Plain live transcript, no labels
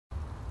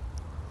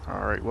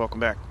Alright, welcome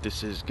back.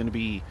 This is going to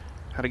be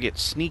how to get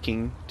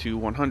sneaking to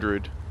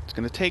 100. It's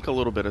going to take a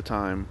little bit of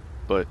time,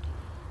 but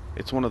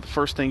it's one of the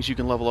first things you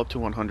can level up to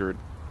 100.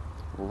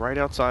 We're right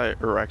outside,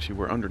 or actually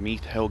we're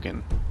underneath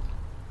Helgen.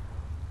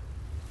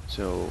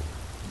 So,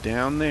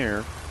 down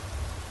there,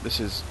 this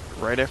is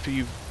right after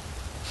you've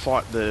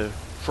fought the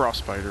frost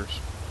spiders.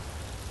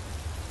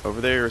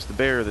 Over there is the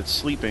bear that's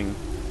sleeping,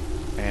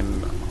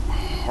 and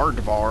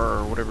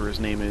Hardvar, or whatever his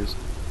name is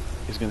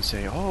going to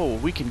say, oh,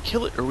 we can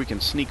kill it or we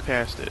can sneak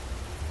past it.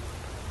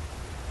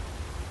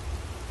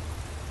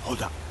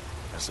 Hold up.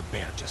 There's a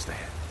bear just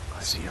ahead.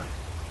 I see her.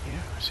 Yeah,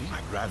 I see her.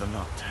 I'd rather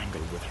not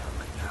tangle with her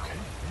right now. Okay.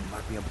 You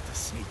might be able to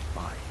sneak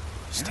by.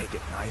 Just take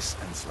it nice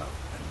and slow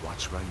and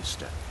watch where you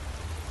step.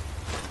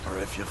 Or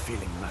if you're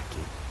feeling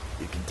lucky,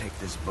 you can take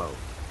this bow.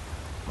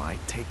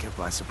 Might take her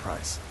by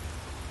surprise.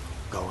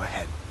 Go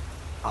ahead.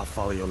 I'll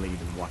follow your lead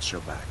and watch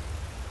your back.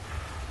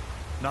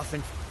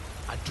 Nothing.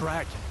 A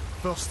dragon.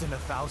 First in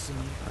 1,000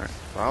 years. Alright,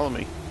 follow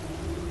me.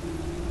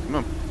 Come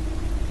on.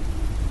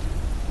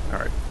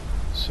 Alright,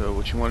 so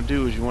what you want to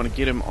do is you want to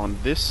get him on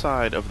this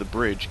side of the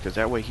bridge, because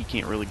that way he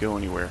can't really go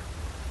anywhere.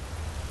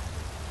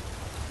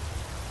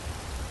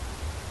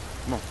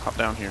 Come on, hop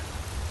down here.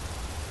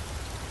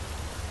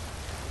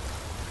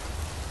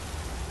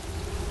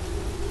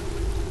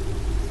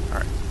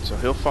 Alright, so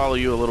he'll follow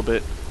you a little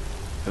bit,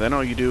 and then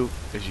all you do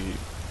is you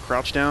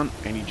crouch down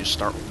and you just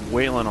start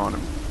wailing on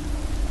him.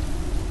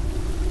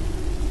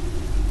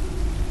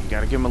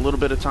 Gotta give him a little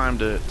bit of time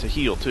to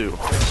heal too.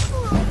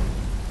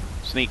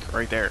 Sneak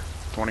right there,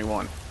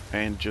 21.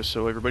 And just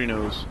so everybody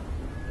knows,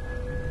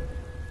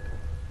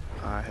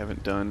 I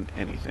haven't done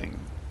anything.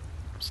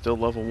 Still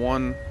level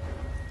 1.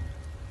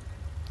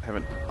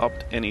 Haven't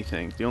upped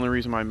anything. The only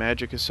reason my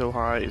magic is so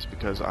high is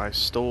because I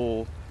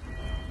stole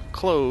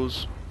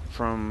clothes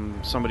from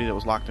somebody that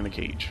was locked in a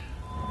cage.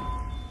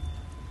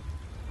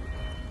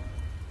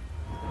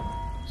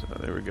 So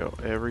there we go.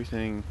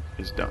 Everything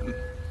is done.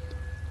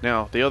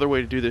 Now, the other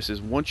way to do this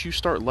is once you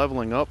start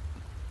leveling up,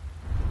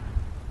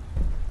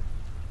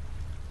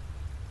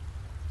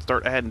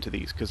 start adding to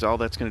these, because all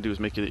that's going to do is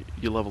make you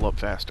level up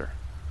faster.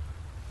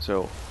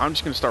 So, I'm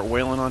just going to start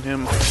wailing on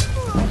him,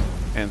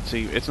 and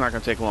see, it's not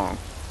going to take long.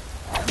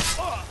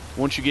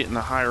 Once you get in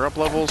the higher up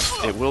levels,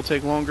 it will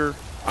take longer,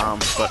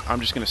 but I'm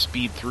just going to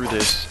speed through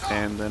this,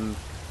 and then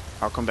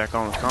I'll come back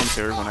on with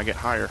commentary when I get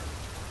higher.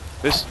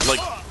 This, like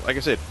I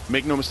said,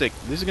 make no mistake,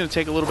 this is going to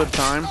take a little bit of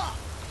time.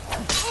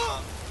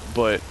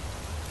 But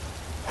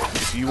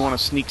if you want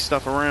to sneak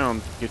stuff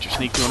around, get your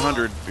sneak to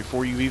 100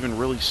 before you've even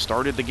really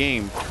started the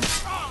game,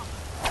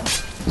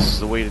 this is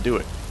the way to do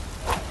it.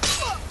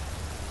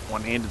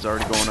 One-handed's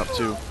already going up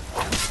too.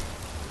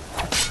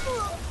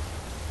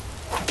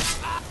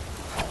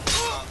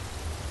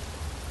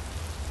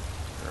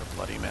 You're a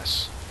bloody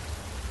mess.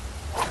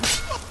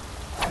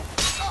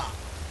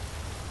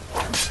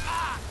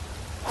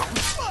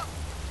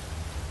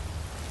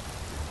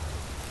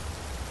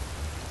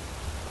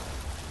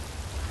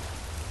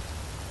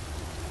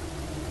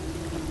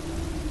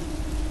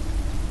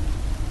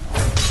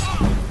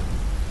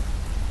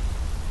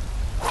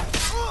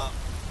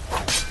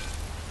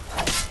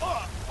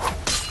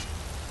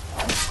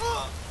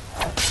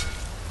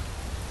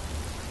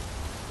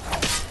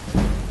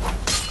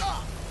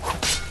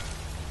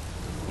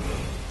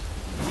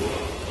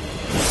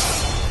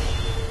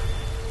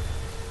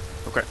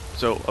 Okay,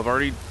 so I've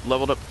already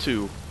leveled up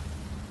 2. So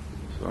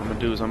what I'm going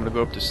to do is I'm going to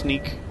go up to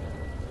sneak.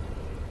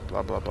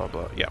 Blah, blah, blah,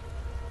 blah. Yeah.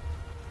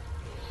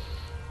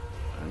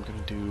 I'm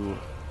going to do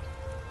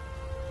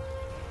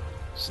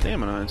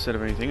stamina instead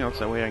of anything else.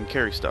 That way I can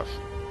carry stuff.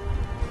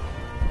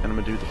 And I'm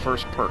going to do the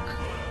first perk.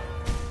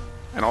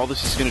 And all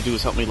this is going to do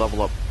is help me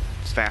level up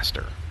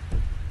faster.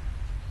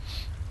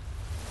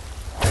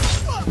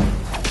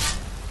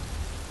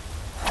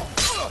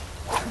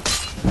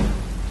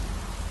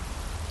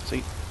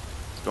 See?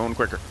 Going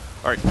quicker.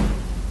 Alright,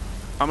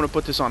 I'm going to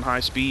put this on high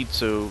speed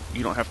so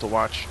you don't have to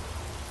watch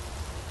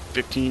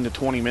 15 to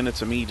 20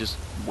 minutes of me just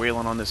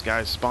wailing on this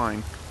guy's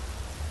spine.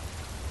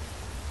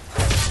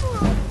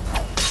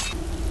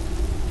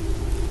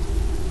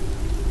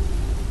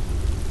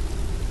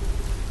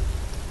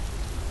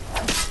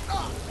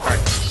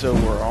 Alright, so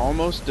we're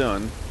almost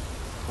done.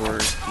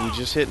 We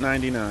just hit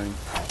 99.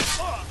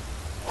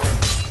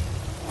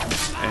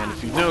 And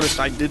if you've noticed,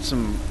 I did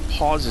some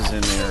pauses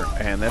in there,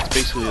 and that's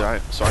basically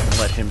so I can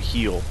let him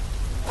heal.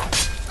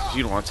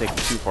 You don't want to take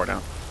him too far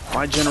down.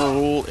 My general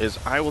rule is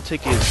I will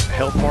take his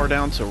health bar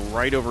down to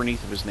right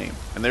underneath of his name,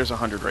 and there's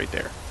 100 right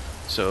there.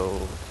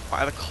 So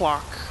by the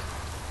clock,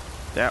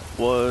 that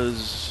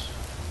was,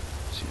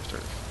 let's see, I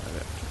started right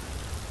after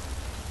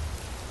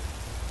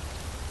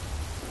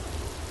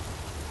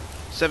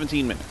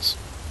 17 minutes.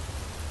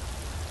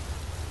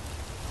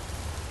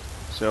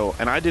 So,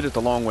 and I did it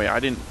the long way. I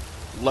didn't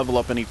level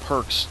up any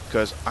perks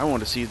because I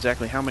wanted to see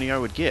exactly how many I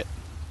would get.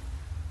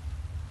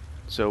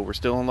 So we're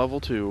still on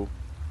level 2.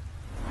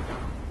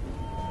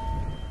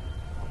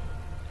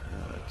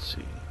 Let's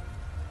see.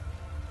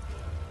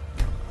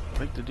 I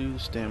like to do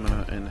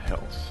stamina and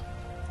health.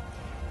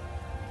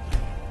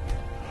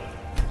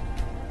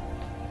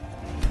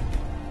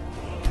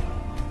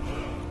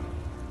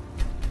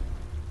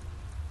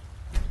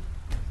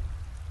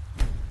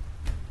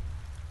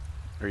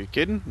 Are you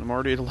kidding? I'm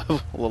already at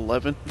level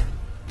 11.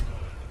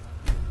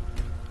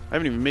 I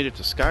haven't even made it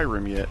to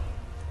Skyrim yet.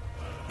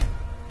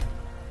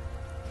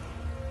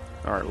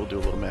 Alright, we'll do a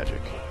little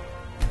magic.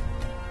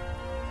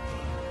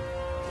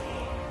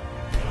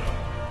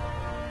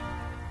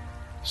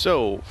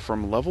 So,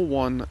 from level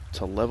 1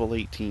 to level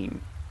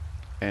 18,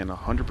 and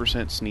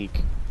 100%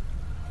 sneak,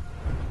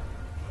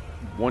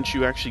 once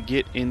you actually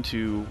get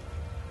into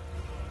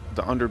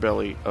the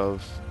underbelly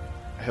of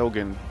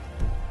Helgen,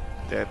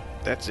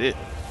 that's it.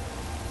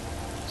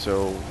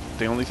 So,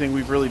 the only thing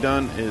we've really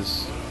done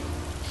is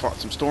fought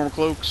some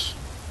Stormcloaks,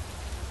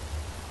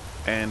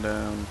 and,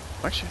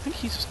 actually, I think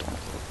he's a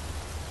Stormcloak.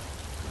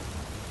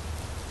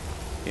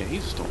 Yeah,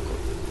 he's a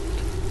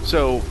Stormcloak.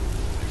 So,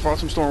 fought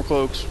some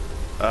Stormcloaks,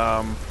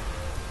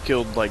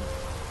 killed like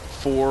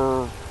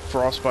 4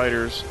 frost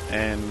spiders,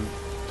 and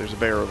there's a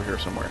bear over here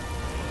somewhere.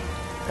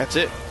 That's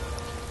it.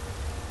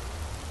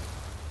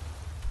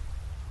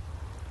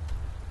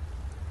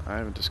 I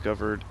haven't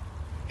discovered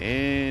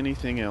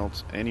anything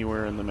else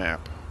anywhere in the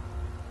map.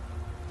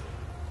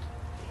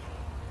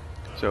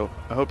 So,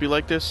 I hope you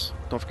like this.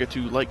 Don't forget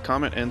to like,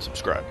 comment, and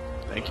subscribe.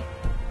 Thank you.